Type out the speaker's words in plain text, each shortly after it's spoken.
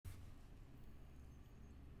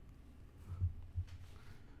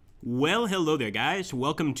Well, hello there, guys.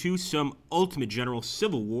 Welcome to some Ultimate General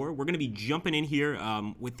Civil War. We're going to be jumping in here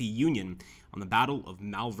with the Union on the Battle of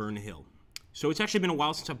Malvern Hill. So it's actually been a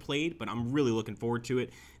while since I've played, but I'm really looking forward to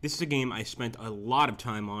it. This is a game I spent a lot of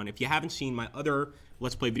time on. If you haven't seen my other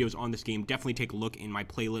Let's Play videos on this game, definitely take a look in my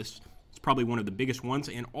playlist. It's probably one of the biggest ones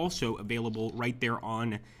and also available right there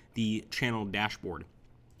on the channel dashboard.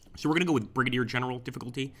 So we're going to go with Brigadier General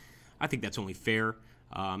difficulty. I think that's only fair.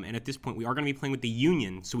 And at this point, we are going to be playing with the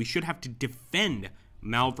Union, so we should have to defend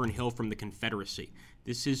Malvern Hill from the Confederacy.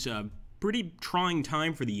 This is a pretty trying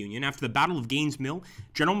time for the Union. After the Battle of Gaines Mill,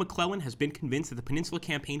 General McClellan has been convinced that the Peninsula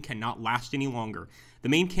Campaign cannot last any longer. The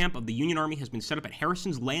main camp of the Union Army has been set up at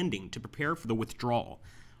Harrison's Landing to prepare for the withdrawal.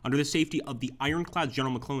 Under the safety of the ironclads,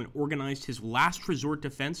 General McClellan organized his last resort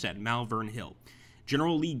defense at Malvern Hill.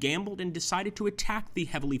 General Lee gambled and decided to attack the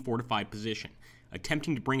heavily fortified position,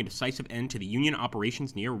 attempting to bring a decisive end to the Union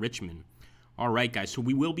operations near Richmond. Alright guys, so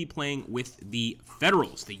we will be playing with the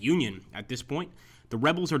Federals, the Union, at this point. The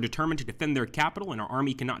rebels are determined to defend their capital, and our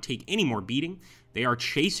army cannot take any more beating. They are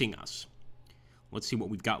chasing us. Let's see what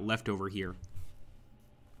we've got left over here.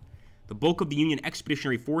 The bulk of the Union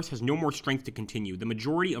Expeditionary Force has no more strength to continue. The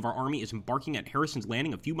majority of our army is embarking at Harrison's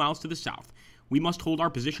Landing a few miles to the south. We must hold our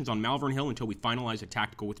positions on Malvern Hill until we finalize a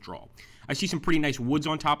tactical withdrawal. I see some pretty nice woods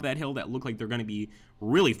on top of that hill that look like they're going to be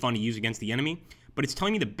really fun to use against the enemy, but it's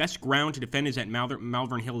telling me the best ground to defend is at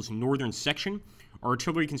Malvern Hill's northern section. Our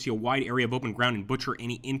artillery can see a wide area of open ground and butcher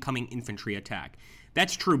any incoming infantry attack.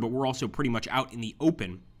 That's true, but we're also pretty much out in the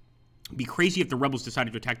open. It'd be crazy if the rebels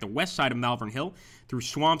decided to attack the west side of Malvern Hill through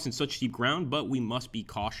swamps and such steep ground, but we must be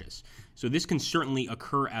cautious. So this can certainly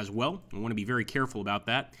occur as well. We want to be very careful about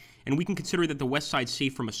that. And we can consider that the west side's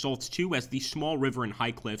safe from assaults too, as the small river and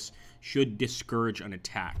high cliffs should discourage an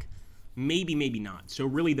attack. Maybe, maybe not. So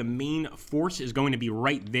really the main force is going to be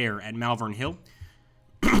right there at Malvern Hill.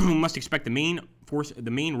 We must expect the main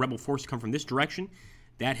rebel force to come from this direction.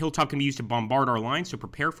 That hilltop can be used to bombard our lines, so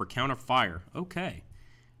prepare for counter fire. Okay.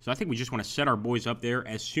 So I think we just want to set our boys up there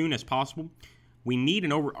as soon as possible. We need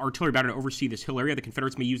an artillery battery to oversee this hill area. The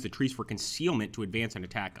Confederates may use the trees for concealment to advance and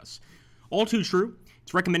attack us. All too true.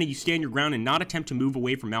 It's recommended you stand your ground and not attempt to move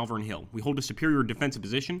away from Malvern Hill. We hold a superior defensive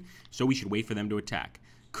position, so we should wait for them to attack.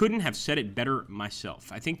 Couldn't have said it better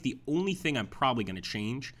myself. I think the only thing I'm probably going to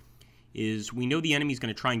change is we know the enemy's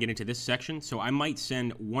going to try and get into this section, so I might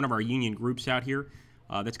send one of our Union groups out here.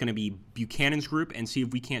 That's going to be Buchanan's group, and see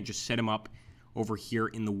if we can't just set him up over here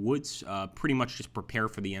in the woods, pretty much just prepare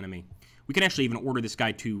for the enemy. We can actually even order this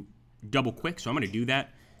guy to double quick, so I'm going to do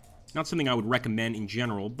that. Not something I would recommend in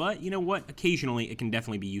general, but you know what? Occasionally it can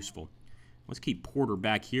definitely be useful. Let's keep Porter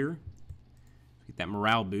back here. Get that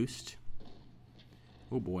morale boost.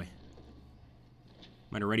 Oh boy.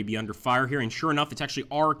 Might already be under fire here, and sure enough, it's actually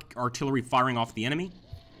our artillery firing off the enemy.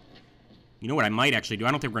 You know what I might actually do?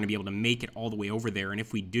 I don't think we're going to be able to make it all the way over there, and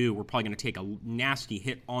if we do, we're probably going to take a nasty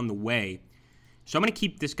hit on the way. So I'm going to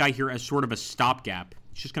keep this guy here as sort of a stopgap.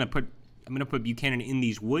 It's just going to I'm going to put Buchanan in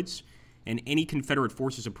these woods, and any Confederate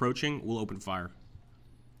forces approaching will open fire.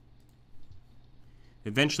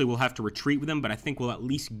 Eventually we'll have to retreat with them, but I think we'll at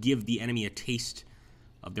least give the enemy a taste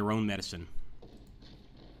of their own medicine.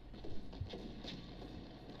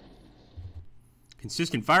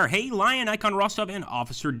 Consistent fire. Hey, Lion, Icon Rostov, and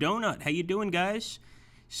Officer Donut. How you doing, guys?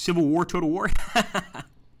 Civil War, Total War.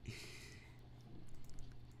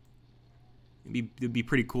 It'd be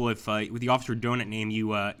pretty cool if, with the Officer Donut name,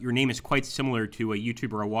 your name is quite similar to a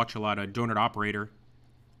YouTuber I watch a lot, a Donut Operator.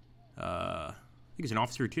 I think he's an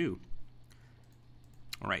officer, too.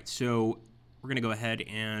 Alright, so we're going to go ahead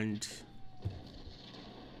and...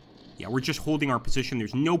 yeah, we're just holding our position.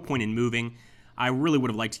 There's no point in moving. I really would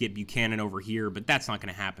have liked to get Buchanan over here, but that's not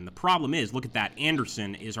going to happen. The problem is, look at that.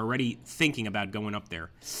 Anderson is already thinking about going up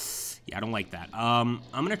there. Yeah, I don't like that. I'm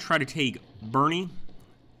going to try to take Birney.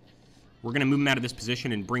 We're going to move him out of this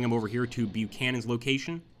position and bring him over here to Buchanan's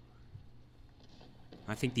location.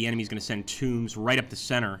 I think the enemy's going to send Toombs right up the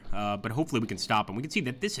center, but hopefully we can stop him. We can see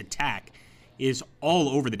that this attack is all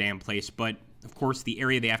over the damn place, but, of course, the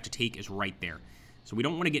area they have to take is right there. So we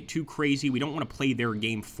don't want to get too crazy. We don't want to play their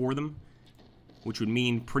game for them, which would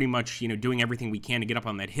mean pretty much, you know, doing everything we can to get up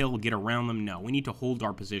on that hill, get around them. No, we need to hold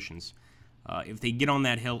our positions. If they get on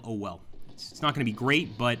that hill, oh well. It's not going to be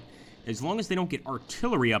great, but as long as they don't get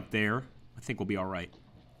artillery up there, I think we'll be all right.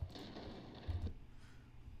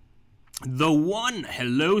 The One.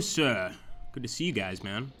 Hello, sir. Good to see you guys,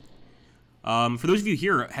 man. For those of you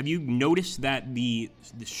here, have you noticed that the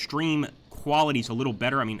stream quality's a little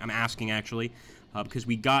better? I mean, I'm asking, actually, because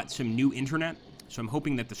we got some new internet. So I'm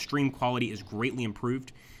hoping that the stream quality is greatly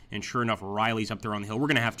improved. And sure enough, Riley's up there on the hill. We're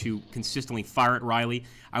going to have to consistently fire at Riley.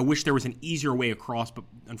 I wish there was an easier way across, but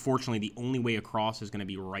unfortunately, the only way across is going to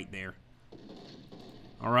be right there.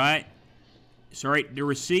 All right. So, all right, there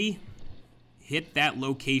was C. Hit that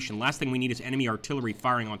location. Last thing we need is enemy artillery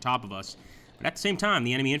firing on top of us. But at the same time,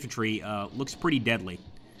 the enemy infantry looks pretty deadly.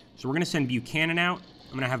 So we're going to send Buchanan out.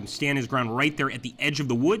 I'm going to have him stand his ground right there at the edge of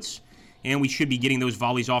the woods. And we should be getting those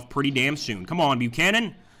volleys off pretty damn soon. Come on,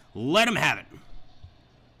 Buchanan. Let him have it.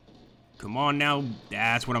 Come on now.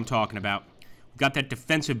 That's what I'm talking about. We've got that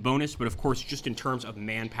defensive bonus, but of course, just in terms of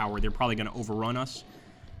manpower, they're probably going to overrun us.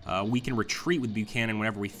 We can retreat with Buchanan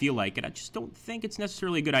whenever we feel like it. I just don't think it's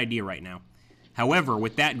necessarily a good idea right now. However,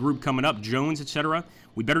 with that group coming up, Jones, etc.,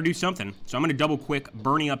 we better do something. So I'm going to double-quick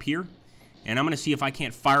Bernie up here, and I'm going to see if I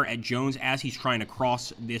can't fire at Jones as he's trying to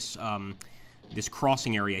cross this this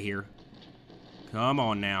crossing area here. Come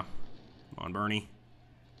on now. Come on, Bernie.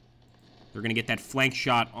 They're going to get that flank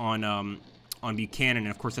shot on Buchanan,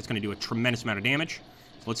 and of course that's going to do a tremendous amount of damage.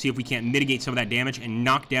 So let's see if we can't mitigate some of that damage and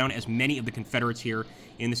knock down as many of the Confederates here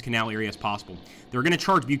in this canal area as possible. They're going to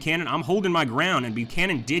charge Buchanan. I'm holding my ground, and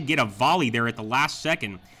Buchanan did get a volley there at the last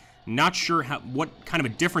second. Not sure what kind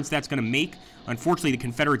of a difference that's going to make. Unfortunately, the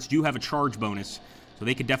Confederates do have a charge bonus, so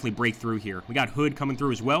they could definitely break through here. We got Hood coming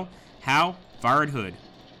through as well. Howe, fire at Hood.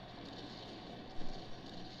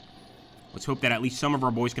 Let's hope that at least some of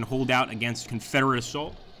our boys can hold out against Confederate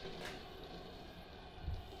assault.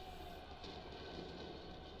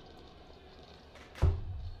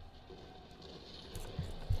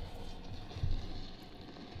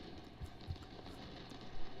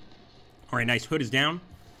 All right, nice. Hood is down.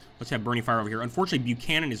 Let's have Bernie fire over here. Unfortunately,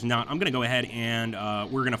 Buchanan is not. I'm going to go ahead and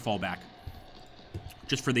we're going to fall back.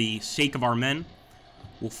 Just for the sake of our men,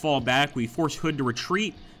 we'll fall back. We force Hood to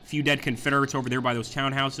retreat. A few dead Confederates over there by those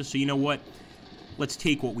townhouses. So you know what? Let's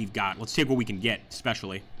take what we've got. Let's take what we can get,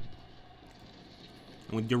 especially.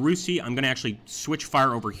 And with DeRussy, I'm going to actually switch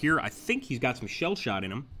fire over here. I think he's got some shell shot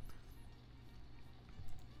in him.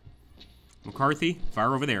 McCarthy,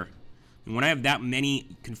 fire over there. And when I have that many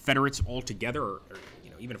Confederates all together, or you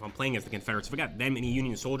know, even if I'm playing as the Confederates, if I got that many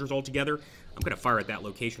Union soldiers all together, I'm going to fire at that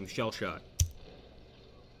location with shell shot.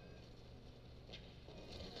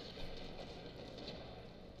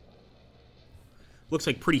 Looks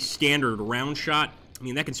like pretty standard round shot. I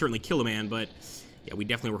mean, that can certainly kill a man, but yeah, we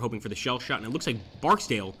definitely were hoping for the shell shot. And it looks like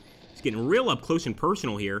Barksdale is getting real up close and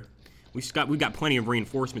personal here. We've got plenty of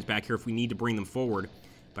reinforcements back here if we need to bring them forward.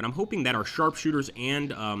 But I'm hoping that our sharpshooters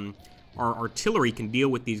and our artillery can deal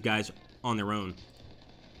with these guys on their own.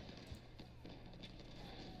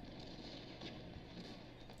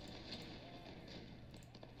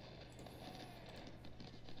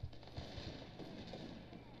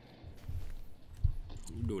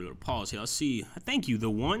 Do a little pause here. I'll see. Thank you, the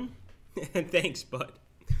one. Thanks, bud.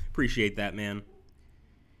 Appreciate that, man.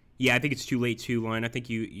 Yeah, I think it's too late too, Line. I think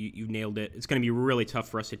you nailed it. It's going to be really tough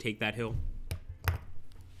for us to take that hill.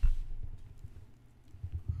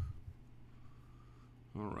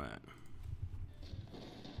 All right.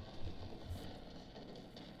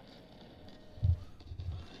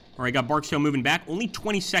 All right, got Barksdale moving back. Only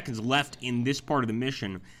 20 seconds left in this part of the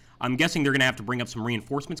mission. I'm guessing they're going to have to bring up some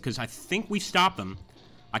reinforcements because I think we stopped them.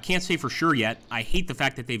 I can't say for sure yet. I hate the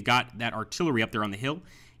fact that they've got that artillery up there on the hill,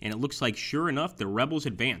 and it looks like, sure enough, the rebels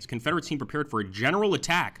advance. Confederates seem prepared for a general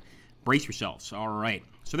attack. Brace yourselves. All right.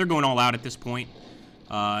 So they're going all out at this point.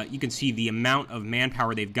 You can see the amount of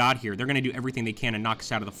manpower they've got here. They're going to do everything they can to knock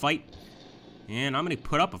us out of the fight. And I'm going to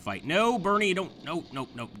put up a fight. No, Bernie, don't.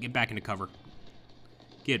 No. Get back into cover.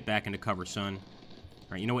 Get back into cover, son. All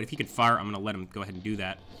right, you know what? If he can fire, I'm going to let him go ahead and do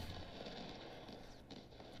that.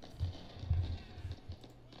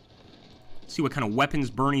 See what kind of weapons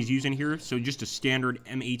Bernie's using here. So just a standard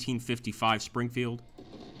M1855 Springfield.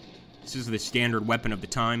 This is the standard weapon of the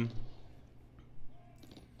time.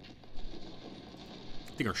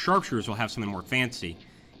 I think our sharpshooters will have something more fancy.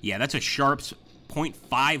 Yeah, that's a Sharps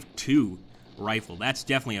 .52 rifle. That's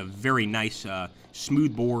definitely a very nice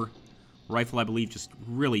smooth bore rifle, I believe. Just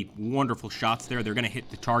really wonderful shots there. They're going to hit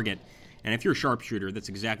the target. And if you're a sharpshooter, that's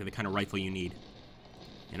exactly the kind of rifle you need.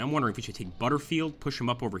 And I'm wondering if we should take Butterfield, push him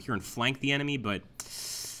up over here and flank the enemy, but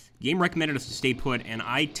game recommended us to stay put, and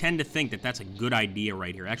I tend to think that that's a good idea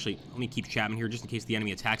right here. Actually, let me keep Chapman here just in case the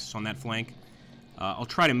enemy attacks us on that flank. I'll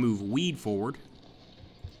try to move Weed forward.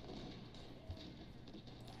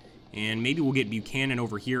 And maybe we'll get Buchanan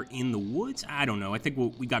over here in the woods. I don't know. I think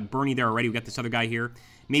we got Bernie there already. We got this other guy here.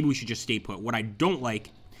 Maybe we should just stay put. What I don't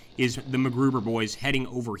like is the MacGruber boys heading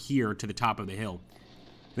over here to the top of the hill.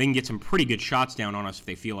 They can get some pretty good shots down on us if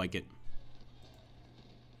they feel like it.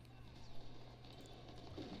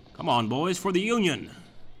 Come on, boys, for the Union.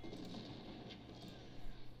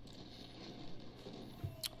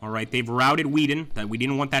 All right, they've routed Whedon. We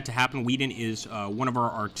didn't want that to happen. Whedon is one of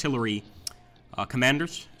our artillery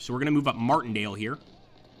commanders. So we're going to move up Martindale here.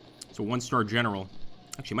 It's a 1-star general.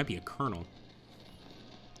 Actually, it might be a colonel.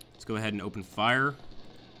 Let's go ahead and open fire.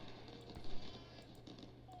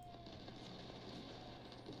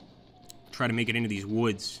 Try to make it into these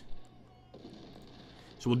woods.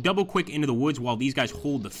 So we'll double quick into the woods while these guys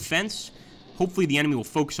hold the fence. Hopefully the enemy will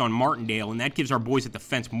focus on Martindale, and that gives our boys at the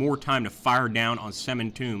fence more time to fire down on Sem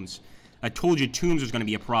and Toombs. I told you Toombs was going to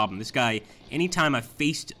be a problem. This guy, anytime I've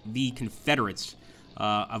faced the Confederates,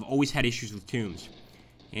 I've always had issues with Toombs.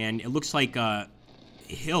 And it looks like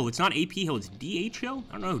Hill, it's not AP Hill, it's DH Hill?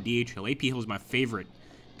 I don't know, DH Hill. AP Hill is my favorite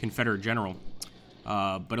Confederate general.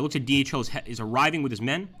 But it looks like DH Hill is arriving with his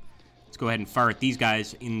men. Let's go ahead and fire at these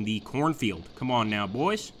guys in the cornfield. Come on now,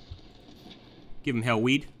 boys. Give them hell,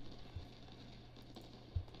 weed.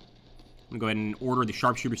 I'm going to go ahead and order the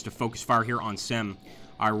sharpshooters to focus fire here on Sem.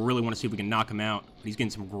 I really want to see if we can knock him out. But he's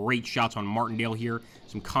getting some great shots on Martindale here.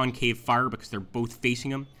 Some concave fire because they're both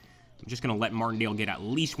facing him. I'm just going to let Martindale get at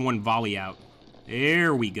least one volley out.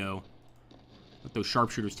 There we go. Let those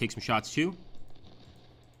sharpshooters take some shots too.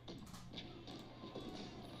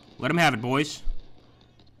 Let them have it, boys.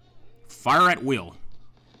 Fire at will.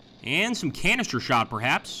 And some canister shot,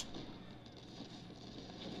 perhaps.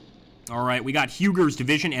 All right, we got Huger's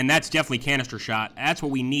division, and that's definitely canister shot. That's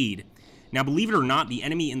what we need. Now, believe it or not, the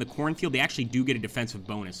enemy in the cornfield, they actually do get a defensive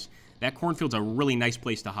bonus. That cornfield's a really nice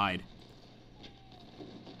place to hide.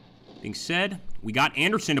 Being said, we got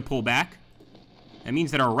Anderson to pull back. That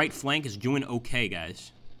means that our right flank is doing okay,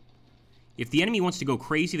 guys. If the enemy wants to go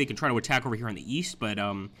crazy, they can try to attack over here on the east, but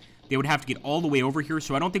they would have to get all the way over here,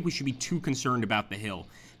 so I don't think we should be too concerned about the hill.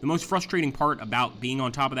 The most frustrating part about being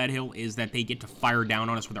on top of that hill is that they get to fire down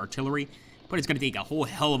on us with artillery, but it's going to take a whole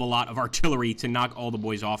hell of a lot of artillery to knock all the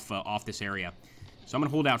boys off this area. So I'm going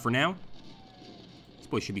to hold out for now. This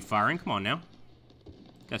boy should be firing. Come on now.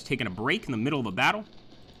 Guy's taking a break in the middle of a battle.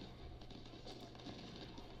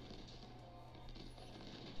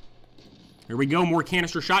 Here we go, more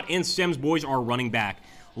canister shot, and Sem's boys are running back.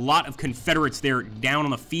 A lot of Confederates there down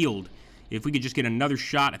on the field. If we could just get another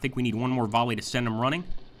shot, I think we need one more volley to send them running.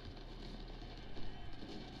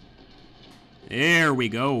 There we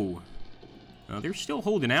go. They're still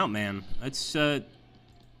holding out, man. That's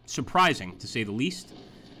surprising, to say the least.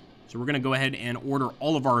 So we're going to go ahead and order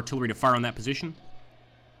all of our artillery to fire on that position.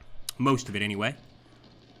 Most of it, anyway.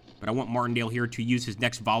 But I want Martindale here to use his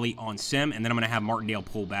next volley on Sem, and then I'm going to have Martindale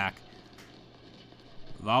pull back.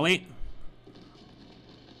 Volley.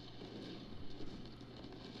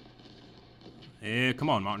 Come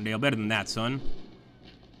on, Martindale. Better than that, son.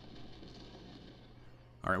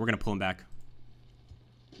 All right, we're going to pull him back.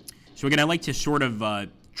 So again, I like to sort of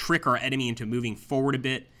trick our enemy into moving forward a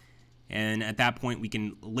bit. And at that point, we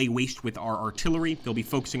can lay waste with our artillery. They'll be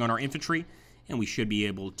focusing on our infantry, and we should be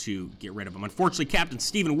able to get rid of them. Unfortunately, Captain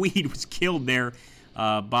Stephen Weed was killed there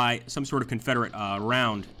by some sort of Confederate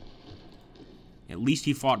round. At least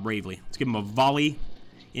he fought bravely. Let's give him a volley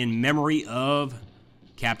in memory of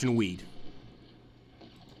Captain Weed.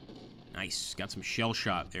 Nice. Got some shell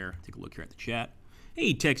shot there. Take a look here at the chat.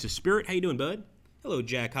 Hey, Texas Spirit. How you doing, bud? Hello,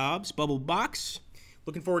 Jack Hobbs. Bubble Box.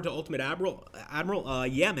 Looking forward to Ultimate Admiral?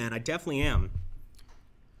 Yeah, man, I definitely am.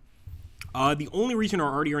 The only reason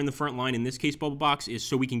our arty are in the front line in this case, Bubble Box, is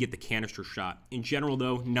so we can get the canister shot. In general,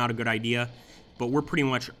 though, not a good idea. But we're pretty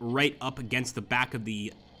much right up against the back of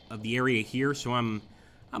the area here, so I'm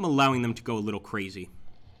allowing them to go a little crazy.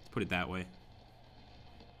 Let's put it that way.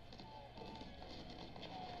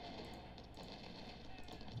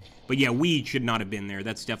 But yeah, Weed should not have been there.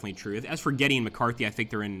 That's definitely true. As for Getty and McCarthy, I think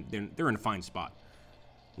they're in a fine spot.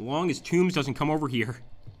 As long as Toombs doesn't come over here.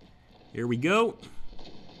 There we go.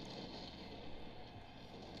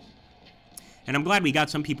 And I'm glad we got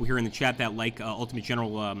some people here in the chat that like Ultimate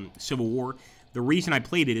General Civil War. The reason I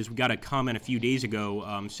played it is we got a comment a few days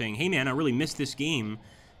ago saying, hey man, I really missed this game.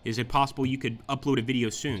 Is it possible you could upload a video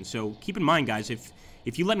soon? So keep in mind, guys,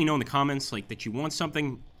 if you let me know in the comments like that you want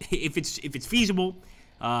something, if it's feasible,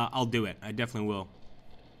 I'll do it. I definitely will.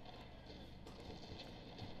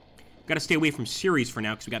 Got to stay away from series for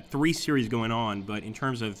now because we got 3 series going on. But in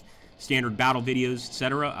terms of standard battle videos,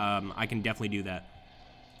 etc., I can definitely do that.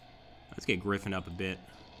 Let's get Griffin up a bit.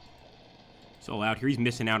 He's all out here. He's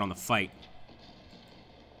missing out on the fight.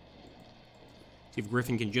 See if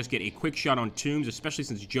Griffin can just get a quick shot on Toombs, especially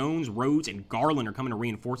since Jones, Rhodes, and Garland are coming to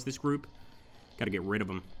reinforce this group. Got to get rid of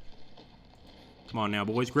them. Come on now,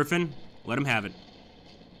 boys. Griffin, let him have it.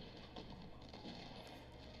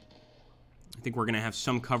 I think we're going to have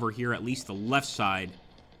some cover here, at least the left side.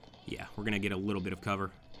 Yeah, we're going to get a little bit of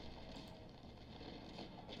cover.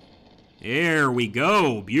 There we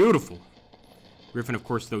go. Beautiful. Griffin, of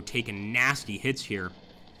course, though, taking nasty hits here.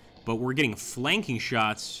 But we're getting flanking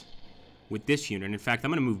shots with this unit. In fact,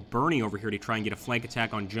 I'm going to move Bernie over here to try and get a flank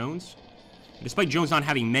attack on Jones. Despite Jones not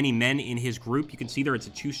having many men in his group, you can see there it's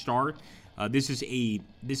a 2-star.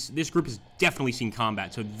 This group has definitely seen combat.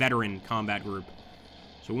 It's a veteran combat group.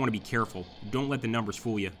 So we want to be careful. Don't let the numbers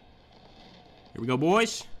fool you. Here we go,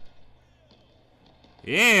 boys.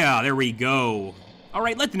 Yeah, there we go. All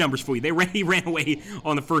right, let the numbers fool you. He ran away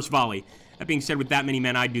on the first volley. That being said, with that many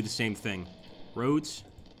men, I'd do the same thing. Rhodes.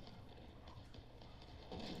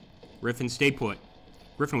 Griffin, stay put.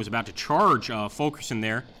 Griffin was about to charge Fulkerson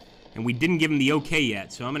there, and we didn't give him the okay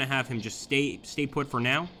yet, so I'm going to have him just stay put for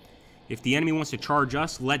now. If the enemy wants to charge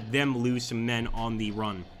us, let them lose some men on the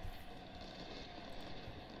run.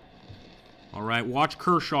 All right, watch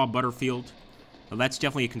Kershaw, Butterfield. Well, that's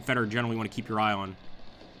definitely a Confederate general you want to keep your eye on.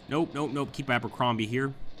 Nope, nope, nope. Keep Abercrombie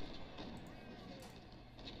here.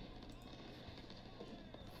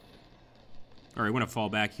 All right, we're going to fall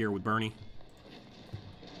back here with Bernie.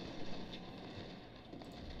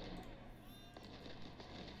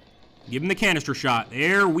 Give him the canister shot.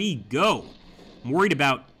 There we go. I'm worried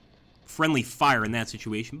about friendly fire in that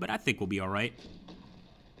situation, but I think we'll be all right.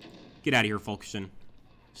 Get out of here, Fulkerson.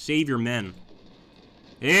 Save your men.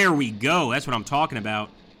 There we go. That's what I'm talking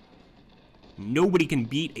about. Nobody can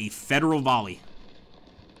beat a federal volley.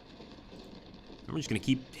 I'm just going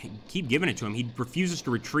to keep giving it to him. He refuses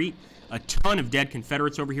to retreat. A ton of dead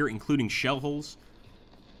Confederates over here, including shell holes.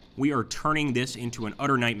 We are turning this into an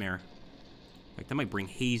utter nightmare. In fact, that might bring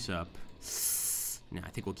Hayes up. Nah, I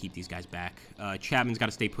think we'll keep these guys back. Chapman's got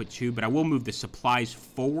to stay put too, but I will move the supplies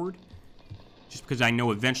forward. Just because I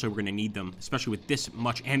know eventually we're going to need them, especially with this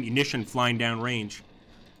much ammunition flying down range.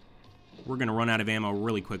 We're going to run out of ammo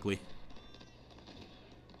really quickly.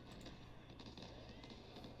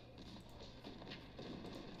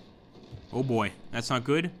 Oh boy, that's not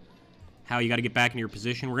good. Hal, you got to get back into your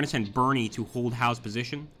position. We're going to send Bernie to hold Howe's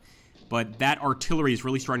position. But that artillery is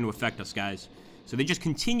really starting to affect us, guys. So they just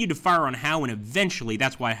continue to fire on Howe, and eventually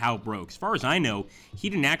that's why Howe broke. As far as I know, he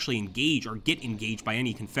didn't actually engage or get engaged by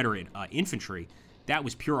any Confederate infantry. That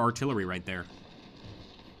was pure artillery right there.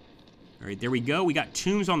 All right, there we go. We got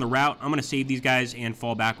Toombs on the route. I'm going to save these guys and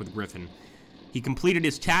fall back with Griffin. He completed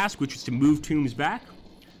his task, which was to move Toombs back.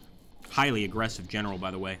 Highly aggressive general,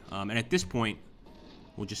 by the way. And at this point,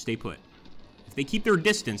 we'll just stay put. If they keep their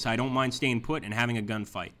distance, I don't mind staying put and having a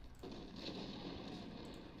gunfight.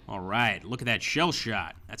 All right, look at that shell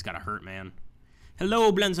shot. That's got to hurt, man.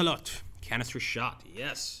 Hello, Blanzalot. Canister shot,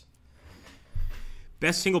 yes.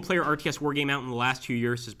 Best single-player RTS wargame out in the last 2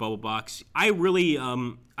 years, says Bubblebox. I really,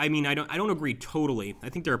 I mean, I don't agree totally. I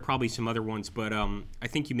think there are probably some other ones, but I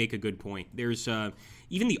think you make a good point. There's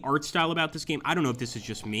even the art style about this game. I don't know if this is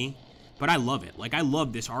just me, but I love it. Like, I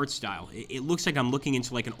love this art style. It looks like I'm looking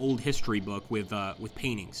into like an old history book with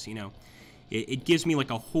paintings. You know, it gives me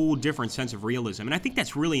like a whole different sense of realism, and I think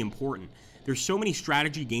that's really important. There's so many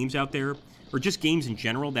strategy games out there, or just games in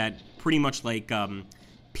general, that pretty much like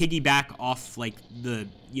piggyback off like the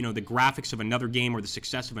graphics of another game or the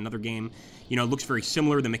success of another game. You know, it looks very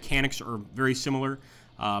similar. The mechanics are very similar.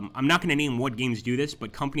 I'm not going to name what games do this,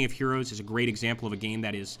 but Company of Heroes is a great example of a game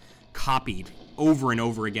that is copied over and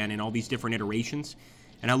over again in all these different iterations.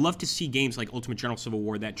 And I love to see games like Ultimate General Civil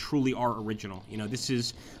War that truly are original. You know, this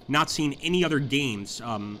is not seen any other games,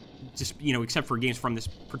 just except for games from this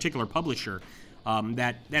particular publisher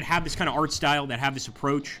that have this kind of art style, that have this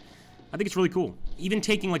approach. I think it's really cool. Even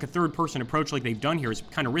taking like a third-person approach like they've done here is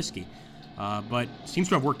kind of risky, but seems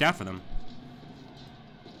to have worked out for them.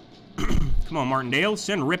 Come on, Martindale,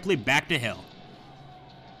 send Ripley back to hell.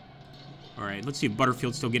 All right, let's see if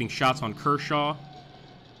Butterfield's still getting shots on Kershaw.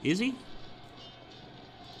 Is he?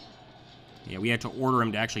 Yeah, we had to order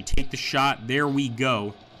him to actually take the shot. There we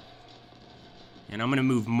go. And I'm going to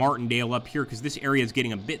move Martindale up here because this area is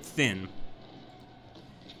getting a bit thin.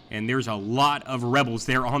 And there's a lot of rebels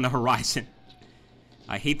there on the horizon.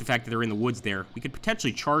 I hate the fact that they're in the woods there. We could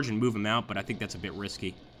potentially charge and move them out, but I think that's a bit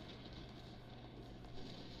risky.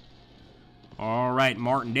 All right,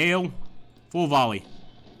 Martindale. Full volley.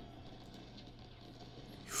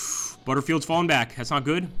 Butterfield's falling back. That's not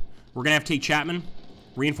good. We're going to have to take Chapman.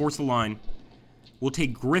 Reinforce the line. We'll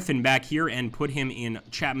take Griffin back here and put him in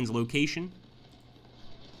Chapman's location.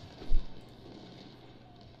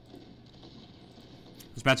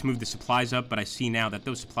 I was about to move the supplies up, but I see now that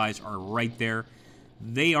those supplies are right there.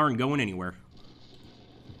 They aren't going anywhere.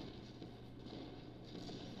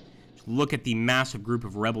 There's look at the massive group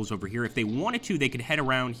of rebels over here. If they wanted to, they could head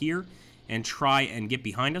around here and try and get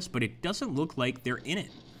behind us, but it doesn't look like they're in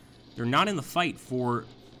it. They're not in the fight for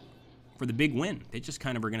the big win. They just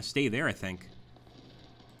kind of are going to stay there, I think.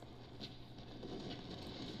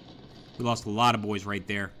 We lost a lot of boys right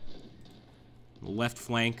there. The left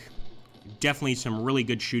flank. Definitely some really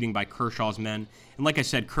good shooting by Kershaw's men. And like I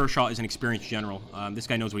said, Kershaw is an experienced general. This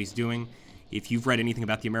guy knows what he's doing. If you've read anything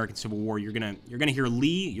about the American Civil War, you're gonna hear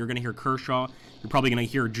Lee, you're gonna hear Kershaw, you're probably gonna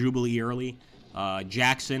hear Jubilee early,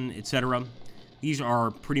 Jackson, etc. These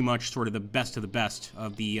are pretty much sort of the best of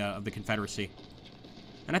the Confederacy.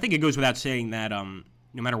 And I think it goes without saying that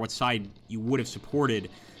no matter what side you would have supported,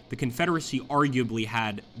 the Confederacy arguably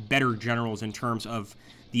had better generals in terms of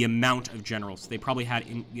the amount of generals. They probably had,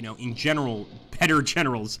 in general, better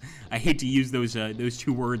generals. I hate to use those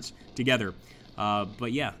two words together.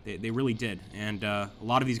 But yeah, they really did. And a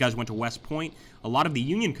lot of these guys went to West Point. A lot of the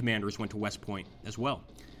Union commanders went to West Point as well.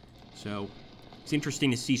 So it's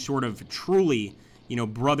interesting to see sort of truly,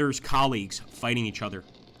 brothers, colleagues fighting each other.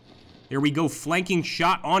 There we go, flanking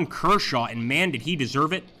shot on Kershaw, and man, did he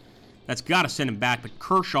deserve it. That's got to send him back, but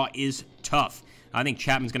Kershaw is tough. I think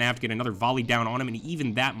Chapman's going to have to get another volley down on him, and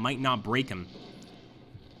even that might not break him.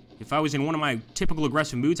 If I was in one of my typical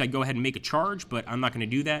aggressive moods, I'd go ahead and make a charge, but I'm not going to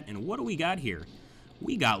do that. And what do we got here?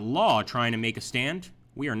 We got Law trying to make a stand.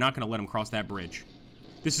 We are not going to let him cross that bridge.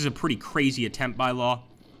 This is a pretty crazy attempt by Law.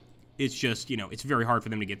 It's just, it's very hard for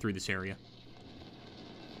them to get through this area.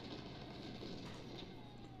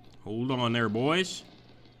 Hold on there, boys.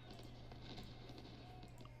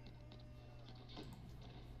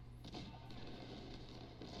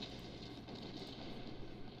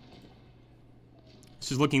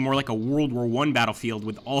 This is looking more like a World War I battlefield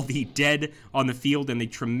with all the dead on the field and the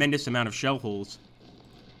tremendous amount of shell holes.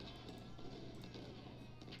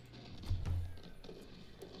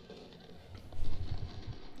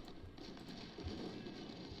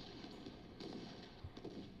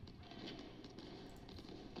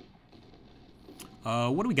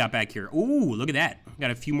 What do we got back here? Ooh, look at that.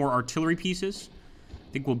 Got a few more artillery pieces.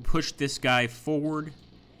 I think we'll push this guy forward.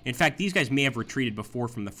 In fact, these guys may have retreated before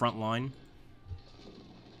from the front line.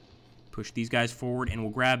 Push these guys forward, and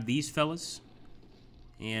we'll grab these fellas.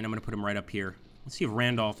 And I'm going to put them right up here. Let's see if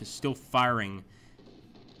Randolph is still firing.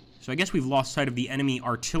 So I guess we've lost sight of the enemy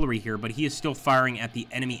artillery here, but he is still firing at the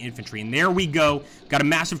enemy infantry. And there we go. Got a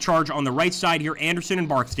massive charge on the right side here. Anderson and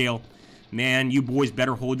Barksdale. Man, you boys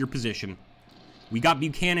better hold your position. We got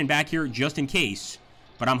Buchanan back here just in case,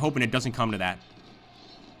 but I'm hoping it doesn't come to that.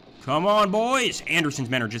 Come on, boys! Anderson's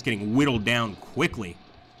men are just getting whittled down quickly.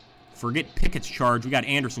 Forget Pickett's charge. We got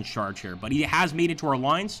Anderson's charge here, but he has made it to our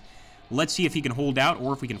lines. Let's see if he can hold out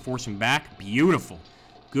or if we can force him back. Beautiful.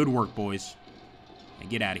 Good work, boys. Now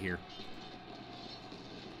get out of here.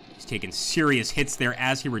 He's taking serious hits there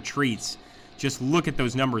as he retreats. Just look at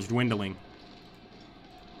those numbers dwindling.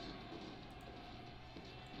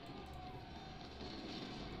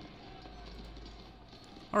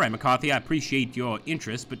 All right, McCarthy, I appreciate your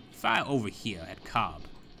interest, but fire over here at Cobb.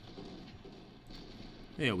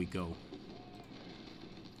 There we go.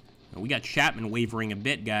 Now, we got Chapman wavering a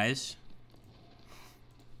bit, guys.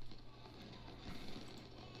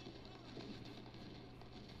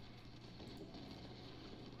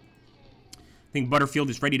 I think Butterfield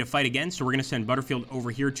is ready to fight again, so we're going to send Butterfield over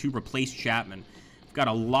here to replace Chapman. We've got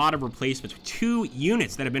a lot of replacements. 2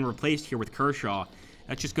 units that have been replaced here with Kershaw.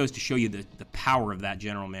 That just goes to show you the power of that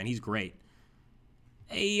general, man. He's great.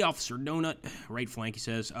 Hey, Officer Donut. Right flank, he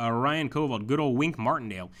says. Ryan Koval, good old Wink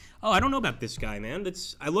Martindale. Oh, I don't know about this guy, man.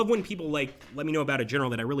 I love when people, let me know about a general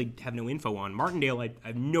that I really have no info on. Martindale, I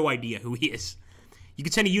have no idea who he is. You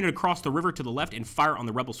could send a unit across the river to the left and fire on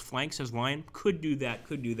the rebels' flank, says Lion. Could do that,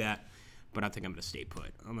 but I think I'm going to stay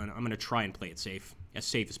put. I'm gonna try and play it safe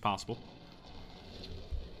as possible.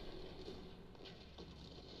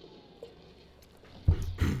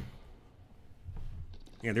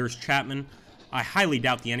 Yeah, there's Chapman. I highly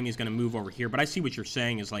doubt the enemy is going to move over here, but I see what you're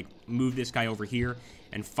saying is, move this guy over here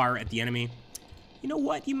and fire at the enemy. You know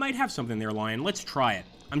what? You might have something there, Lion. Let's try it.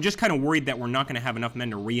 I'm just kind of worried that we're not going to have enough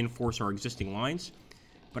men to reinforce our existing lines,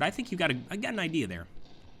 but I think I got an idea there.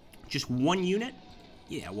 Just 1 unit?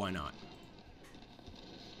 Yeah, why not?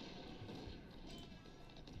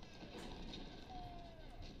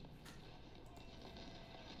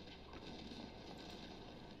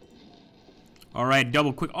 All right,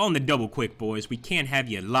 double quick. On the double quick, boys. We can't have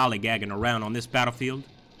you lollygagging around on this battlefield.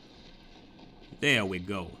 There we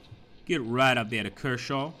go. Get right up there to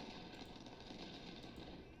Kershaw.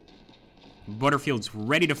 Butterfield's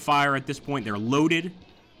ready to fire at this point. They're loaded.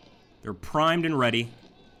 They're primed and ready.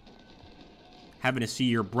 having to see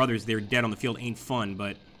your brothers there dead on the field ain't fun,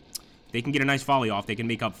 but they can get a nice volley off. They can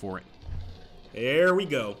make up for it. There we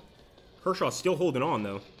go. Kershaw's still holding on,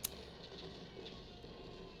 though.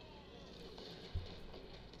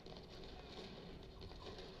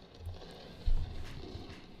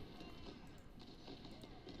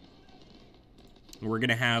 We're going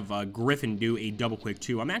to have Griffin do a double quick,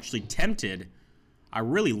 too. I'm actually tempted. I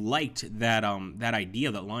really liked that that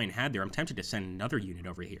idea that Lion had there. I'm tempted to send another unit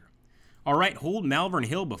over here. All right, hold Malvern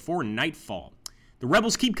Hill before nightfall. The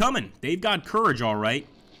rebels keep coming. They've got courage, all right.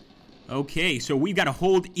 Okay, so we've got to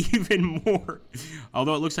hold even more.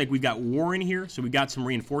 Although it looks like we've got Warren here, so we've got some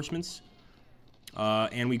reinforcements.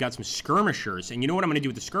 And we've got some skirmishers. And you know what I'm going to do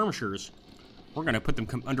with the skirmishers? We're going to put them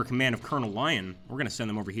under command of Colonel Lion. We're going to send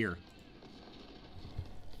them over here.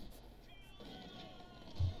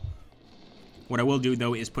 What I will do,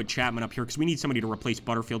 though, is put Chapman up here, because we need somebody to replace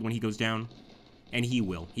Butterfield when he goes down. And he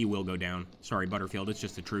will. He will go down. Sorry, Butterfield. It's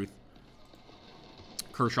just the truth.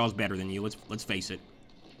 Kershaw's better than you. Let's face it.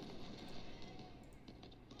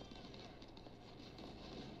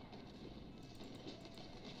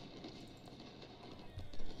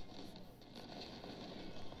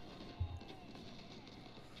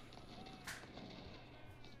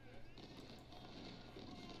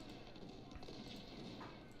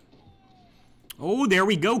 Oh, there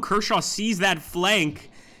we go. Kershaw sees that flank.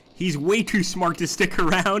 He's way too smart to stick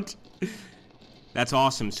around. That's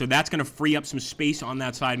awesome. So that's going to free up some space on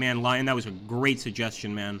that side, man. Lion, that was a great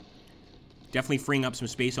suggestion, man. Definitely freeing up some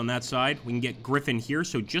space on that side. We can get Griffin here,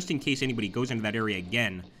 so just in case anybody goes into that area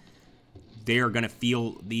again, they are going to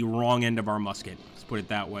feel the wrong end of our musket. Let's put it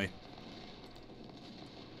that way.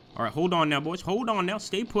 All right, hold on now, boys. Hold on now.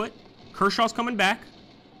 Stay put. Kershaw's coming back.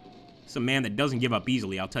 It's a man that doesn't give up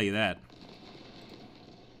easily, I'll tell you that.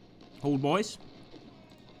 Hold, boys.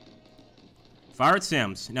 Fire at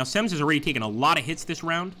Sems. Now, Sems has already taken a lot of hits this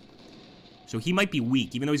round, so he might be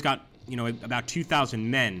weak. Even though he's got, you know, about 2,000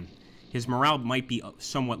 men, his morale might be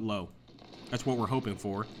somewhat low. That's what we're hoping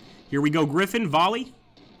for. Here we go, Griffin. Volley.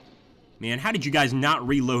 Man, how did you guys not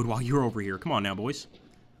reload while you're over here? Come on now, boys.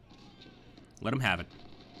 Let him have it.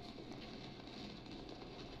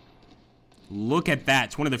 Look at that.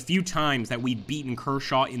 It's one of the few times that we've beaten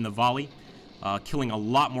Kershaw in the volley. Killing a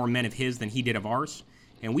lot more men of his than he did of ours.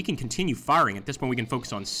 And we can continue firing. At this point, we can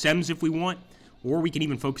focus on Sems if we want, or we can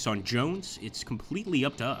even focus on Jones. It's completely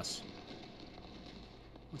up to us.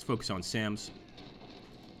 Let's focus on Sems.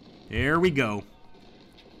 There we go.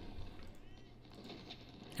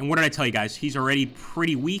 And what did I tell you guys? He's already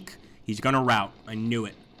pretty weak. He's going to rout. I knew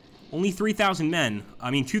it. Only 3,000 men.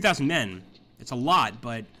 I mean, 2,000 men. It's a lot,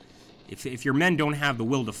 but if your men don't have the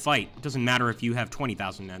will to fight, it doesn't matter if you have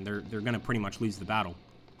 20,000 men. They're going to pretty much lose the battle.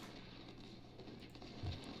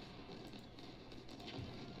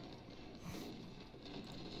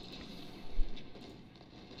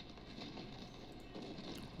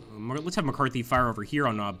 Let's have McCarthy fire over here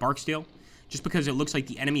on Barksdale, just because it looks like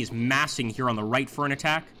the enemy is massing here on the right for an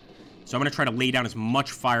attack. So I'm going to try to lay down as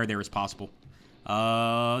much fire there as possible.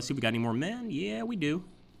 Let's see if we got any more men. Yeah, we do.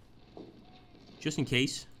 Just in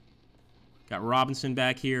case. Got Robinson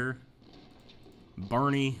back here.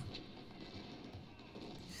 Barney.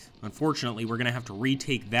 Unfortunately, we're going to have to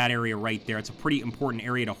retake that area right there. It's a pretty important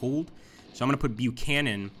area to hold. So I'm going to put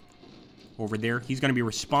Buchanan over there. He's going to be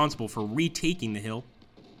responsible for retaking the hill.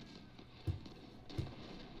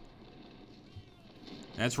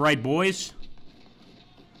 That's right, boys.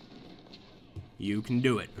 You can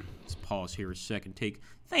do it. Let's pause here a second.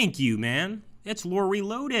 Thank you, man. It's Lore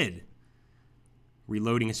Reloaded.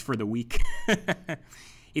 Reloading is for the weak.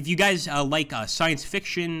 If you guys like science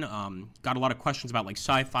fiction, got a lot of questions about like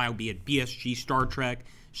sci-fi, be it BSG, Star Trek,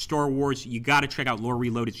 Star Wars, you got to check out Lore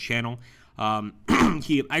Reloaded's channel. I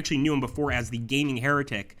actually knew him before as the Gaming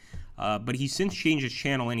Heretic, but he's since changed his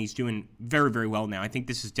channel and he's doing very, very well now. I think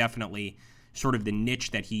this is definitely sort of the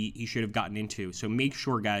niche that he should have gotten into. So make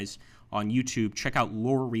sure, guys, on YouTube, check out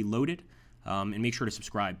Lore Reloaded, and make sure to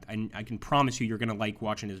subscribe. I can promise you you're going to like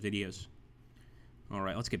watching his videos. All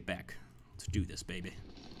right, let's get back. Let's do this, baby.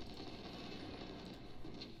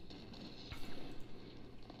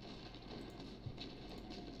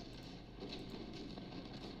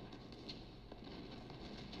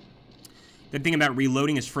 The thing about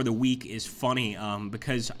reloading is for the weak is funny,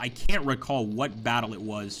 because I can't recall what battle it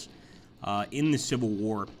was in the Civil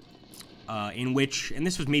War, in which, and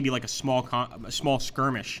this was maybe like a small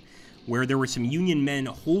skirmish, where there were some Union men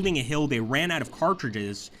holding a hill. They ran out of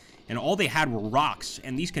cartridges, and all they had were rocks.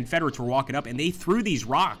 And these Confederates were walking up, and they threw these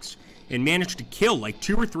rocks and managed to kill like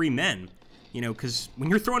 2 or 3 men. You know, because when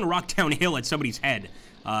you're throwing a rock downhill at somebody's head,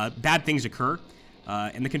 bad things occur.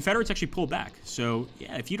 And the Confederates actually pulled back. So,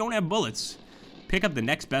 yeah, if you don't have bullets, pick up the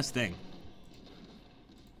next best thing.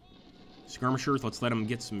 Skirmishers, let's let them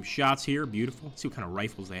get some shots here. Beautiful. Let's see what kind of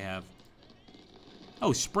rifles they have.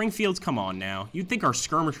 Oh, Springfields, come on now. You'd think our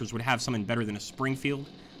skirmishers would have something better than a Springfield.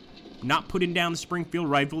 Not putting down the Springfield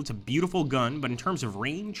rifle. It's a beautiful gun, but in terms of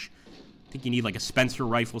range, I think you need like a Spencer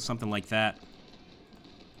rifle, something like that.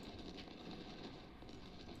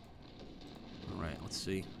 All right, let's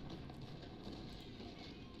see.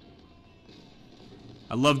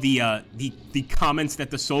 I love the comments that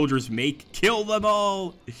the soldiers make. Kill them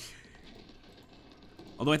all!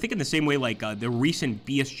 Although I think in the same way, like, the recent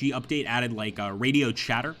BSG update added, like, radio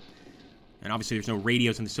chatter. And obviously there's no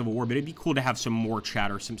radios in the Civil War, but it'd be cool to have some more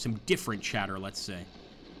chatter, some different chatter, let's say.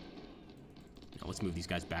 Now, let's move these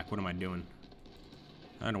guys back. What am I doing?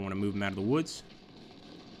 I don't want to move them out of the woods.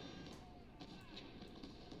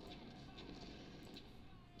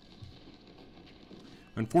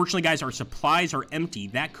 Unfortunately, guys, our supplies are empty.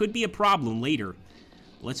 That could be a problem later.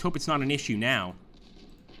 Let's hope it's not an issue now.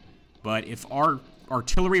 But if our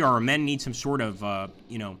artillery or our men need some sort of,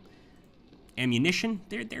 you know, ammunition,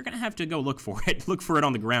 they're going to have to go look for it. Look for it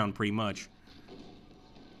on the ground, pretty much.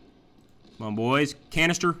 Come on, boys.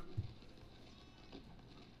 Canister.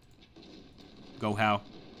 Go, Howe.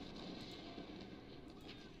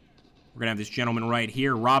 We're going to have this gentleman right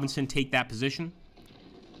here. Robinson, take that position.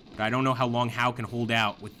 But I don't know how long Howe can hold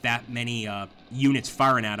out with that many units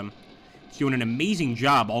firing at him. He's doing an amazing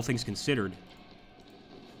job, all things considered.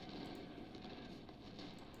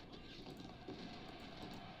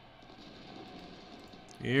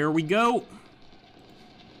 Here we go.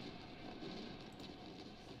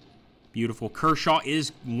 Beautiful. Kershaw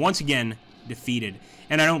is once again defeated.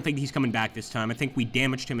 And I don't think he's coming back this time. I think we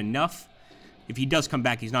damaged him enough. If he does come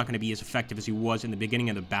back, he's not going to be as effective as he was in the beginning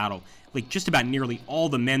of the battle. Like, just about nearly all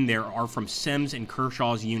the men there are from Semmes and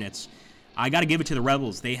Kershaw's units. I got to give it to the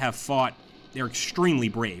rebels. They have fought. They're extremely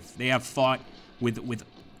brave. They have fought with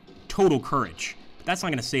total courage. But that's not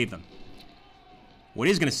going to save them. What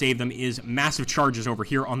is going to save them is massive charges over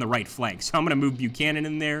here on the right flank. So I'm going to move Buchanan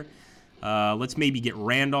in there. Let's maybe get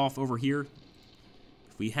Randolph over here.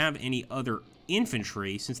 If we have any other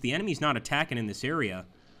infantry, since the enemy's not attacking in this area,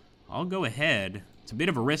 I'll go ahead. It's a bit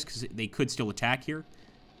of a risk because they could still attack here.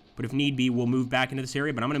 But if need be, we'll move back into this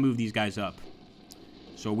area. But I'm going to move these guys up.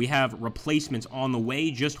 So we have replacements on the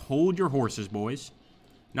way. Just hold your horses, boys.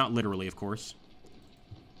 Not literally, of course.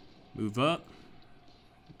 Move up.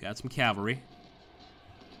 Got some cavalry.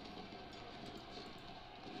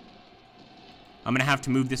 I'm going to have to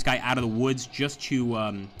move this guy out of the woods just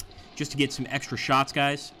to get some extra shots,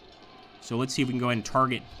 guys. So let's see if we can go ahead and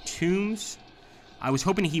target Toombs. I was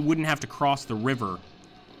hoping he wouldn't have to cross the river,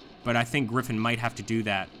 but I think Griffin might have to do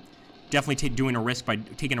that. Definitely taking a risk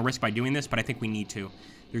by doing this, but I think we need to.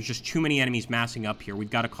 There's just too many enemies massing up here. We've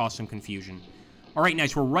got to cause some confusion. All right,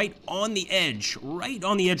 nice. We're right on the edge of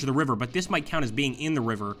the river, but this might count as being in the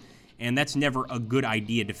river, and that's never a good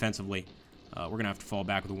idea defensively. We're going to have to fall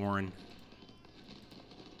back with Warren.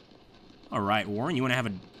 All right, Warren, you want to have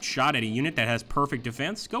a shot at a unit that has perfect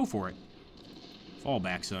defense? Go for it. Fall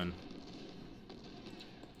back, son.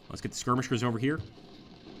 Let's get the skirmishers over here.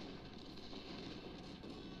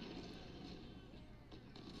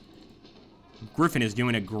 Griffin is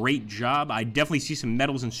doing a great job. I definitely see some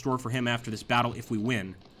medals in store for him after this battle if we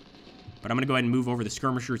win. But I'm going to go ahead and move over the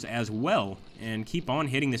skirmishers as well and keep on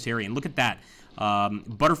hitting this area. And look at that.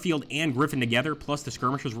 Butterfield and Griffin together, plus the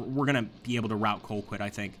skirmishers, we're going to be able to rout Colquitt, I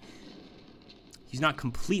think. He's not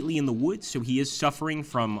completely in the woods, so he is suffering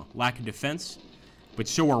from lack of defense. But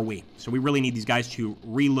so are we. So we really need these guys to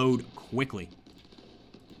reload quickly.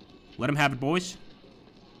 Let them have it, boys.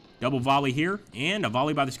 Double volley here, and a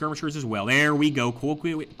volley by the skirmishers as well. There we go.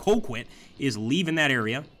 Colquitt is leaving that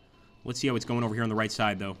area. Let's see how it's going over here on the right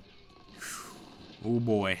side, though. Oh,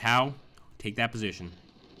 boy. Howe, take that position.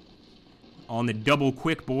 On the double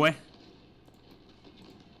quick, boy.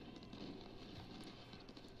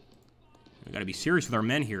 We got to be serious with our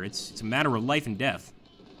men here. It's a matter of life and death.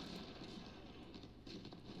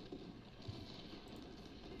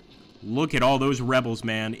 Look at all those rebels,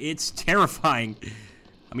 man. It's terrifying.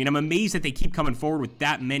 I mean, I'm amazed that they keep coming forward with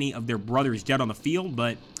that many of their brothers dead on the field,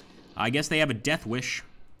 but I guess they have a death wish.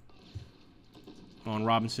 Come on,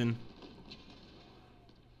 Robinson.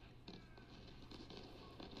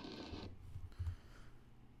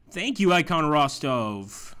 Thank you, Icon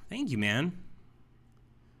Rostov. Thank you, man.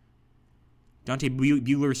 Dante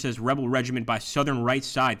Bueller says, Rebel Regiment by Southern Right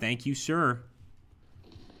Side. Thank you, sir.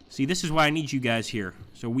 See, this is why I need you guys here.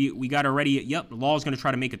 So we got already... Yep, the law is going to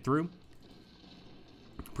try to make it through.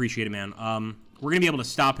 Appreciate it, man. We're going to be able to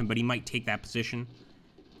stop him, but he might take that position.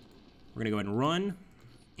 We're going to go ahead and run.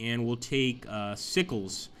 And we'll take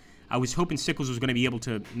Sickles. I was hoping Sickles was going to be able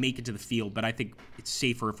to make it to the field, but I think it's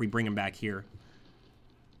safer if we bring him back here.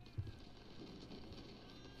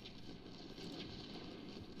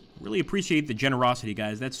 Really appreciate the generosity,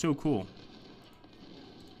 guys. That's so cool.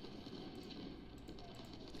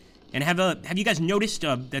 And have you guys noticed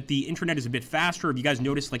that the internet is a bit faster? Have you guys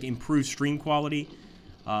noticed like improved stream quality?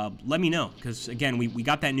 Let me know, because again, we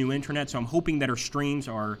got that new internet, so I'm hoping that our streams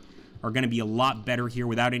are going to be a lot better here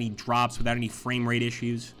without any drops, without any frame rate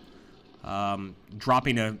issues.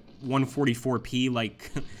 Dropping to 144p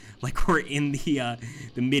like like we're in the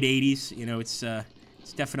mid 80s. You know, it's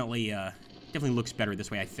definitely looks better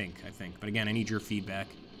this way. I think. But again, I need your feedback.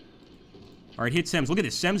 All right, hit Sems. Look at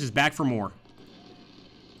this. Sems is back for more.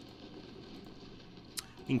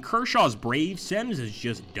 I mean, Kershaw's brave. Sems is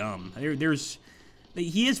just dumb.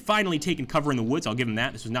 He is finally taking cover in the woods. I'll give him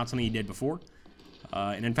that. This was not something he did before.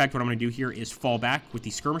 And in fact, what I'm going to do here is fall back with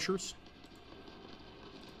these skirmishers.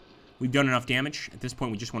 We've done enough damage. At this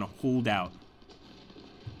point, we just want to hold out.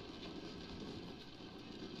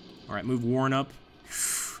 All right, move Warren up.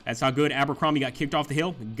 That's not good. Abercrombie got kicked off the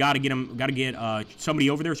hill. Got to get him. Got to get somebody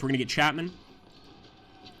over there. So we're going to get Chapman.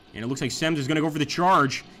 And it looks like Sems is going to go for the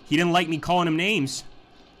charge. He didn't like me calling him names.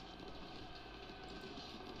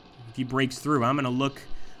 If he breaks through, I'm going to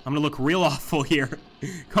look real awful here.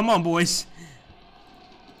 Come on, boys.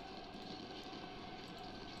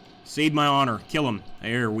 Save my honor. Kill him.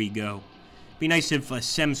 There we go. Be nice if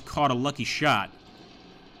Sems caught a lucky shot.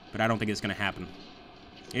 But I don't think it's going to happen.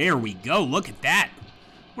 There we go. Look at that.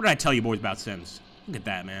 What did I tell you boys about Sems? Look at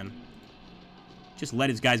that, man. Just let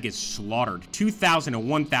his guys get slaughtered. 2,000 to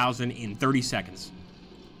 1,000 in 30 seconds.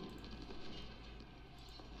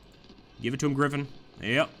 Give it to him, Griffin.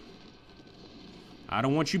 Yep. I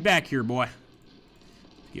don't want you back here, boy.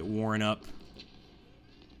 Get Warren up.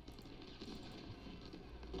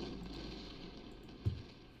 All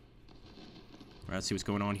right, let's see what's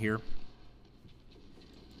going on here.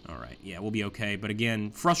 All right, yeah, we'll be okay. But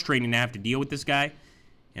again, frustrating to have to deal with this guy.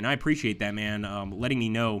 And I appreciate that, man. Letting me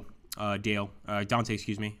know, Dante,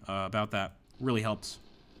 excuse me, about that. Really helps.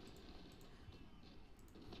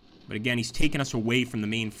 But again, he's taken us away from the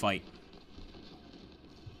main fight.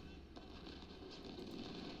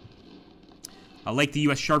 I like the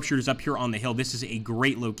U.S. sharpshooters up here on the hill. This is a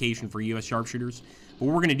great location for U.S. sharpshooters. But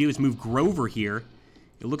what we're going to do is move Grover here.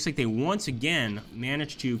 It looks like they once again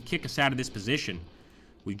managed to kick us out of this position.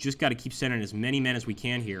 We've just got to keep sending as many men as we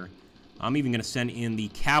can here. I'm even going to send in the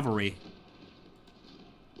cavalry.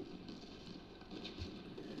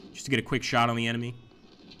 Just to get a quick shot on the enemy.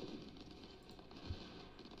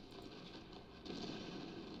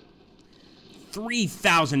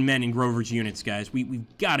 "3,000 men in Grover's units, guys. We've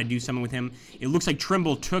got to do something with him. It looks like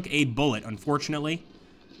Trimble took a bullet, unfortunately.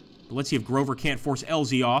 But let's see if Grover can't force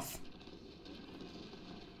LZ off.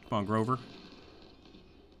 Come on, Grover.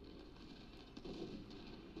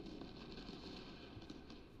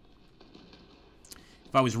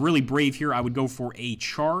 If I was really brave here, I would go for a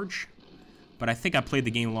charge. But I think I played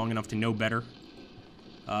the game long enough to know better.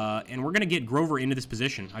 And we're going to get Grover into this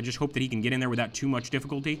position. I just hope that he can get in there without too much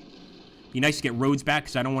difficulty. Be nice to get Rhodes back,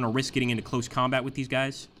 because I don't want to risk getting into close combat with these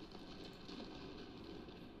guys.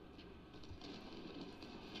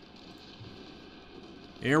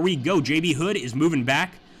 There we go. JB Hood is moving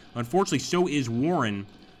back. Unfortunately, so is Warren.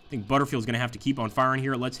 I think Butterfield's going to have to keep on firing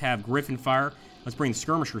here. Let's have Griffin fire. Let's bring the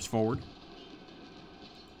skirmishers forward.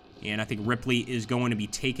 And I think Ripley is going to be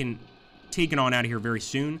taken on out of here very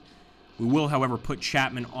soon. We will, however, put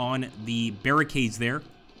Chapman on the barricades there.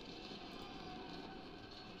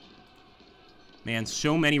 Man,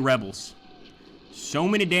 so many rebels. So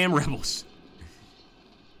many damn rebels.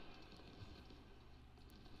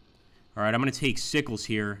 All right, I'm going to take Sickles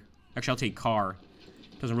here. Actually, I'll take Carr.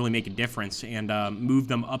 Doesn't really make a difference. And move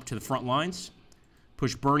them up to the front lines.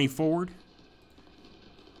 Push Bernie forward.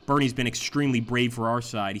 Bernie's been extremely brave for our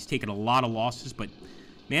side. He's taken a lot of losses, but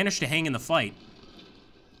managed to hang in the fight.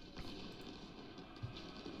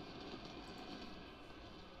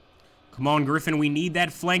 Come on, Griffin. We need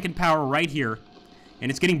that flanking power right here. And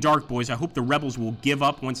it's getting dark, boys. I hope the rebels will give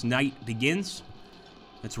up once night begins.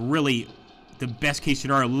 That's really the best case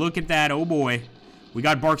scenario. Look at that. Oh, boy. We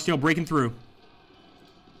got Barksdale breaking through.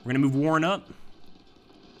 We're going to move Warren up.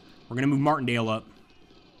 We're going to move Martindale up.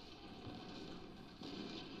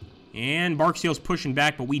 And Barksdale's pushing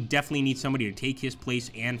back, but we definitely need somebody to take his place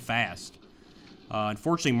and fast.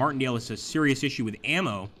 Unfortunately, Martindale is a serious issue with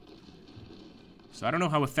ammo. So I don't know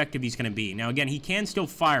how effective he's going to be. Now, again, he can still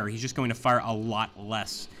fire. He's just going to fire a lot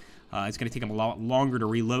less. It's going to take them a lot longer to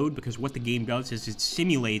reload because what the game does is it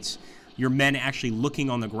simulates your men actually looking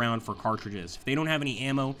on the ground for cartridges. If they don't have any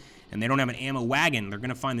ammo and they don't have an ammo wagon, they're going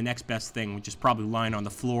to find the next best thing, which is probably lying on the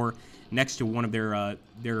floor next to one of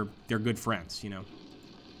their good friends, you know.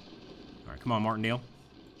 All right, come on, Martindale.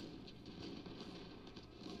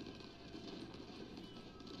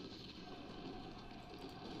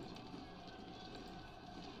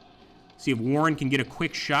 See if Warren can get a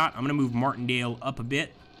quick shot. I'm going to move Martindale up a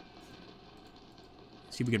bit.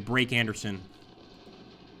 See if we can break Anderson.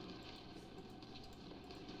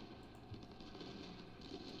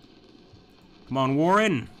 Come on,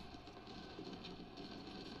 Warren.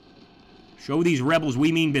 Show these rebels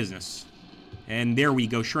we mean business. And there we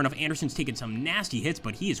go. Sure enough, Anderson's taking some nasty hits,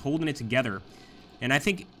 but he is holding it together. And I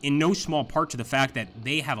think in no small part to the fact that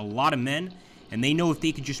they have a lot of men, and they know if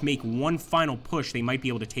they could just make one final push, they might be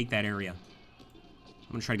able to take that area.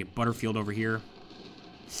 I'm going to try to get Butterfield over here.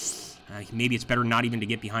 Maybe it's better not even to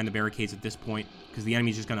get behind the barricades at this point, because the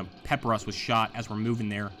enemy's just going to pepper us with shot as we're moving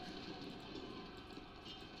there.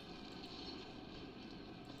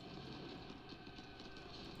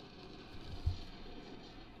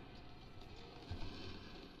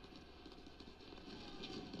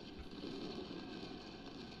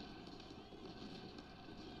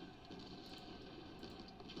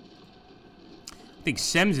 I think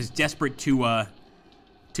Sems is desperate to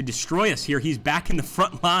destroy us here. He's back in the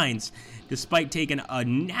front lines, despite taking a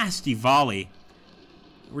nasty volley.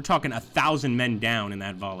 We're talking 1,000 men down in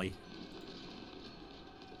that volley.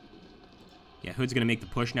 Yeah, Hood's going to make the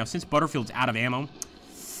push. Now, since Butterfield's out of ammo,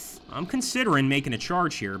 I'm considering making a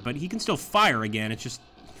charge here, but he can still fire again. It's just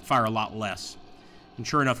fire a lot less. And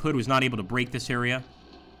sure enough, Hood was not able to break this area.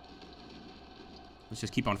 Let's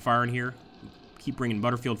just keep on firing here. Keep bringing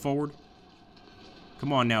Butterfield forward.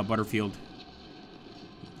 Come on now, Butterfield.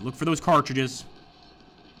 Look for those cartridges.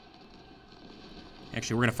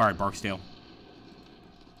 Actually, we're going to fire at Barksdale.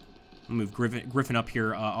 I'll move Griffin up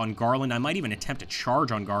here on Garland. I might even attempt a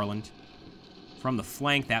charge on Garland. From the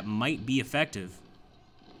flank, that might be effective.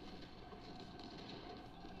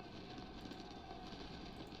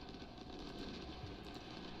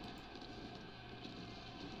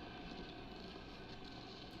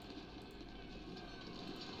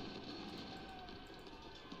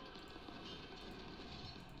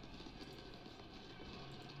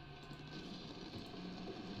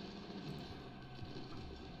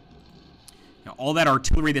 Now, all that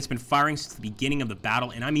artillery that's been firing since the beginning of the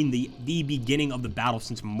battle, and I mean the beginning of the battle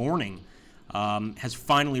since morning, has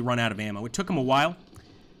finally run out of ammo. It took them a while,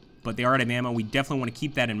 but they are out of ammo. We definitely want to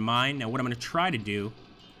keep that in mind. Now, what I'm going to try to do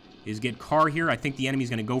is get Carr here. I think the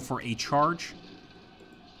enemy's going to go for a charge.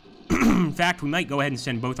 In fact, we might go ahead and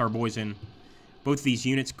send both our boys in. Both of these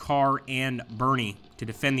units, Carr and Bernie, to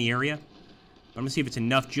defend the area. But I'm going to see if it's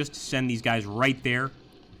enough just to send these guys right there.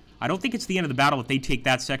 I don't think it's the end of the battle if they take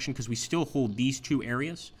that section, because we still hold these two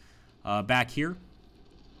areas back here.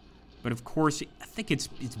 But of course, I think it's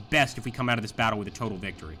best if we come out of this battle with a total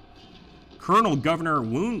victory. Colonel Governor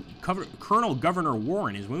Warren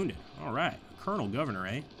is wounded. All right, Colonel Governor,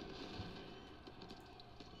 eh?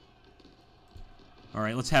 All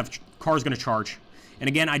right, let's have Carr's going to charge. And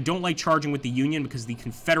again, I don't like charging with the Union because the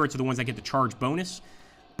Confederates are the ones that get the charge bonus.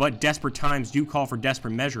 But desperate times do call for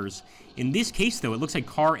desperate measures. In this case, though, it looks like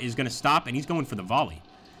Carr is going to stop, and he's going for the volley.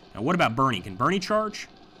 Now, what about Bernie? Can Bernie charge?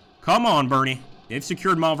 Come on, Bernie. They've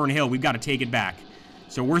secured Malvern Hill. We've got to take it back.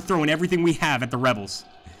 So we're throwing everything we have at the rebels.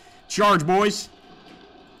 Charge, boys.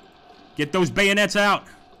 Get those bayonets out.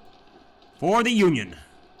 For the Union.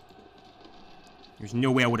 There's no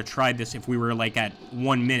way I would have tried this if we were, like, at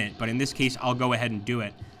 1 minute. But in this case, I'll go ahead and do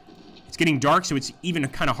it. It's getting dark, so it's even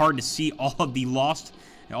kind of hard to see all of the lost...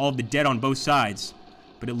 all of the dead on both sides.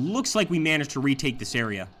 But it looks like we managed to retake this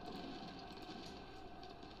area.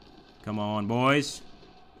 Come on, boys.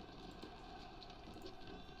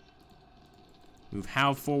 Move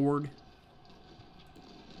Howe forward.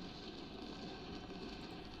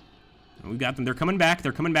 We got them. They're coming back.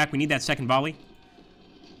 They're coming back. We need that second volley.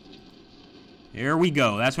 There we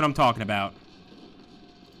go. That's what I'm talking about.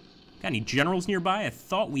 Got any generals nearby? I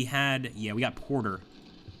thought we had... yeah, we got Porter.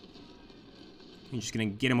 I'm just going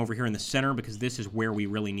to get him over here in the center because this is where we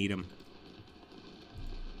really need him.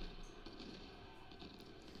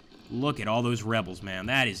 Look at all those rebels, man.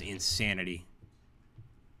 That is insanity.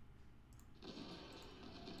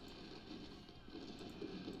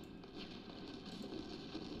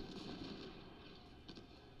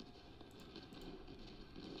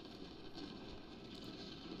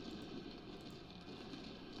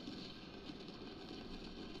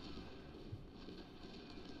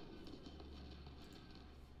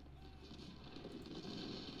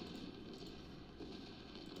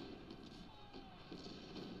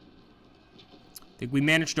 think we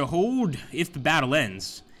managed to hold if the battle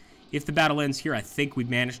ends. If the battle ends here, I think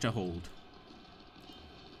we've managed to hold.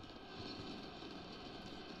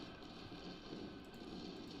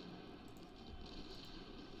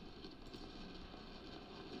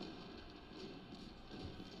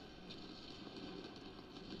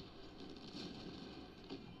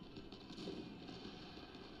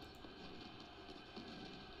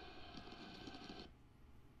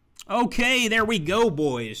 Okay, there we go,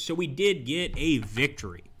 boys. So we did get a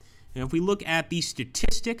victory. And if we look at the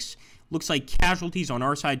statistics, looks like casualties on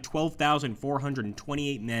our side,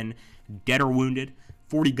 12,428 men dead or wounded,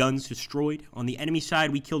 40 guns destroyed. On the enemy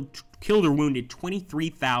side, we killed or wounded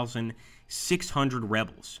 23,600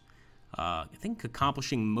 rebels. I think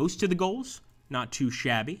accomplishing most of the goals, not too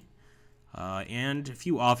shabby. And a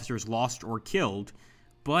few officers lost or killed,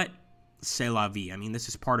 but c'est la vie. I mean, this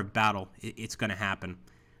is part of battle. It's going to happen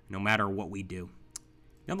no matter what we do.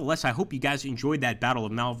 Nonetheless, I hope you guys enjoyed that Battle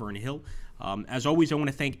of Malvern Hill. As always, I want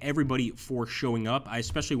to thank everybody for showing up. I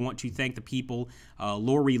especially want to thank the people,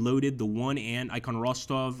 Lore Reloaded, The One, and Icon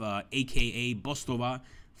Rostov, a.k.a. Bostova,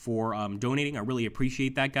 for donating. I really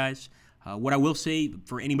appreciate that, guys. What I will say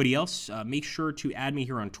for anybody else, make sure to add me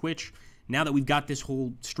here on Twitch. Now that we've got this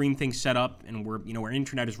whole stream thing set up and our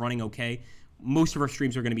internet is running okay, most of our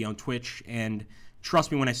streams are going to be on Twitch, and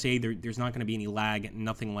trust me when I say there's not going to be any lag,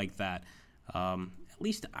 nothing like that. At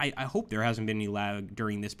least I hope there hasn't been any lag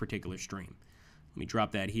during this particular stream. Let me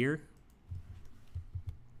drop that here.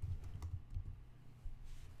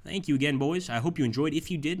 Thank you again, boys. I hope you enjoyed.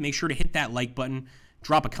 If you did, make sure to hit that like button,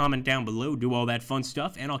 drop a comment down below, do all that fun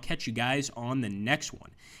stuff, and I'll catch you guys on the next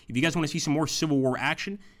one. If you guys want to see some more Civil War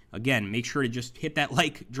action, again, make sure to just hit that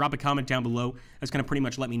like, drop a comment down below. That's going to pretty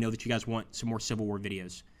much let me know that you guys want some more Civil War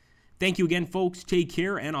videos. Thank you again, folks. Take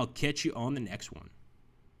care, and I'll catch you on the next one.